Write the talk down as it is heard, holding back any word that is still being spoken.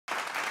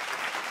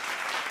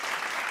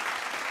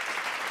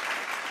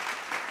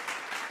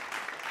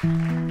Burning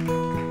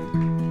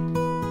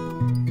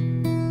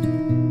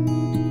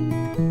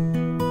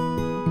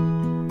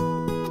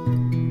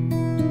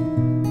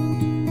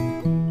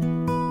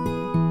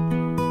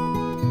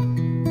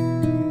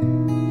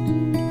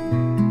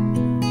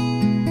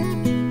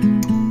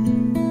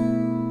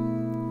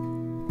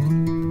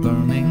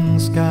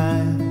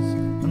skies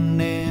are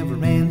never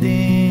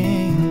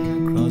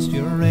ending across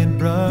your red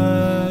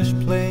brush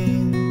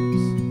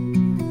plains,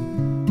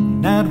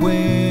 not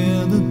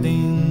where the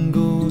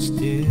dingo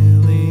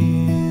still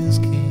is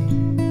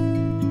king.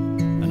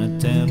 An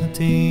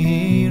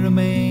eternity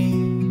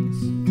remains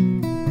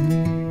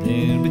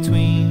there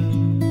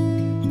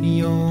between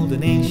the old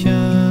and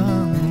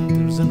ancient.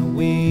 There's an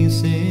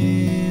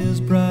oasis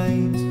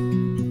bright,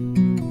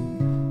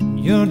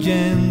 your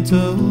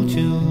gentle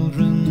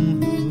children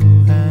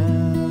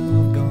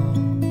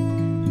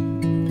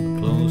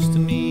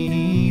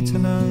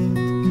tonight,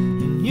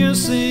 and you're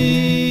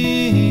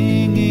singing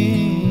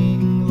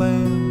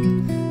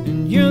land,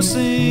 and you're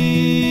singing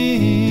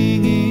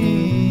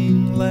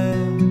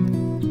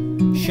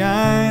land.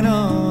 Shine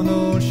on,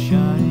 oh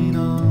shine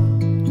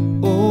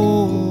on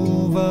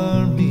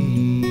over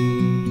me.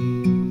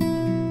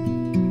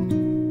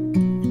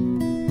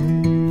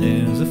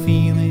 There's a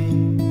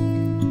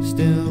feeling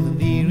still and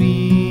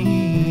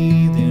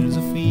eerie, there's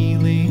a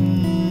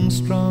feeling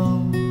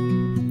strong.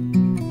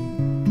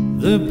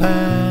 The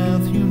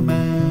path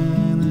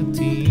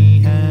humanity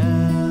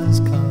has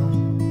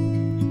come,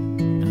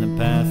 and the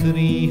path that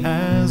he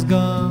has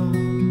gone.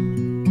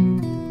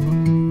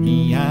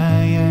 Me,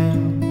 I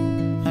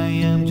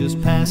am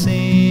just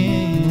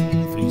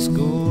passing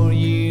 60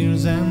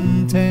 years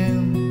and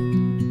 10.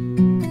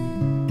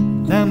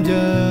 I'm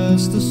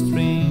just a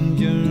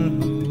stranger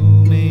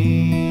who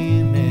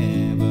may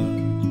never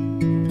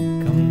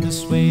come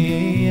this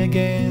way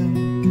again.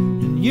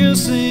 And you're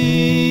singing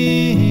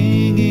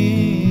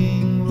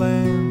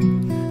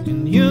land,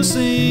 and you're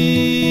singing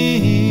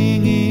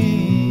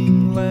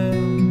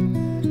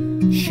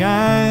land.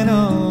 Shine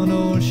on,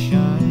 oh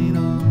shine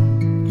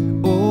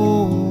on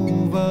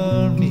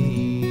over me.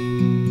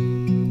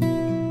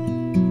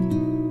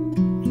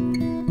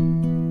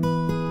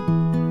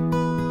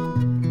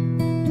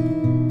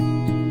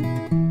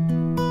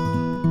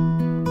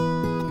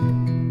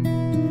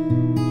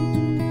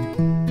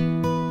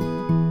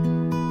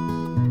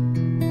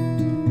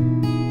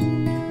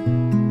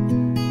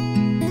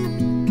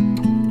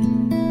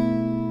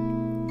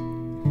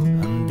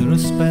 Under a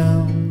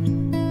spell,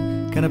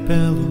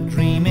 caterpillar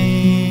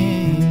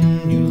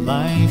dreaming, new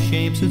life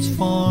shapes its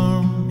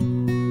form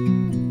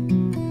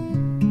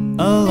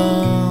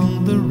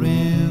along the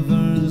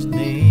river's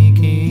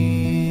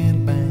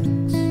naked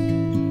banks,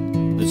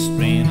 that's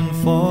straining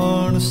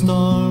for the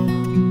storm.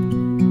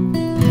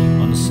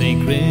 On a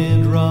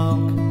sacred rock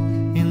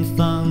in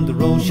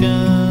thunder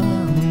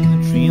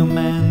ocean, the tree of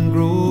man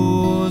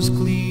grows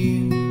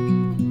clear.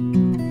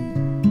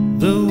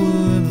 The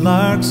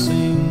woodlark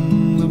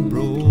sing, the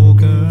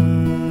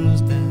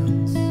brokers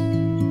dance,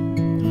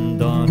 and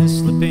dawn is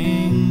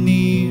slipping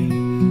near.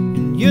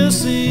 And you're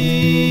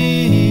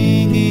singing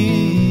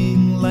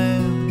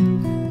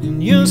land,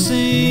 and you're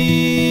singing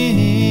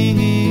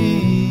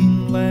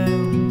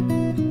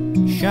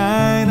land.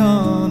 Shine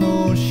on,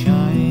 oh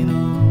shine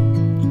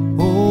on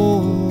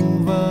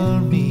over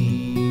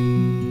me.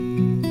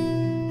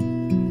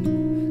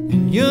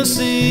 And you're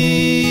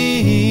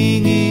singing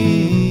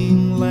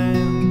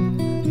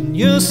land, and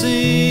you're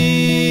singing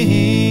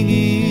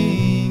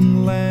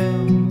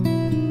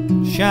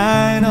land.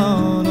 Shine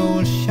on.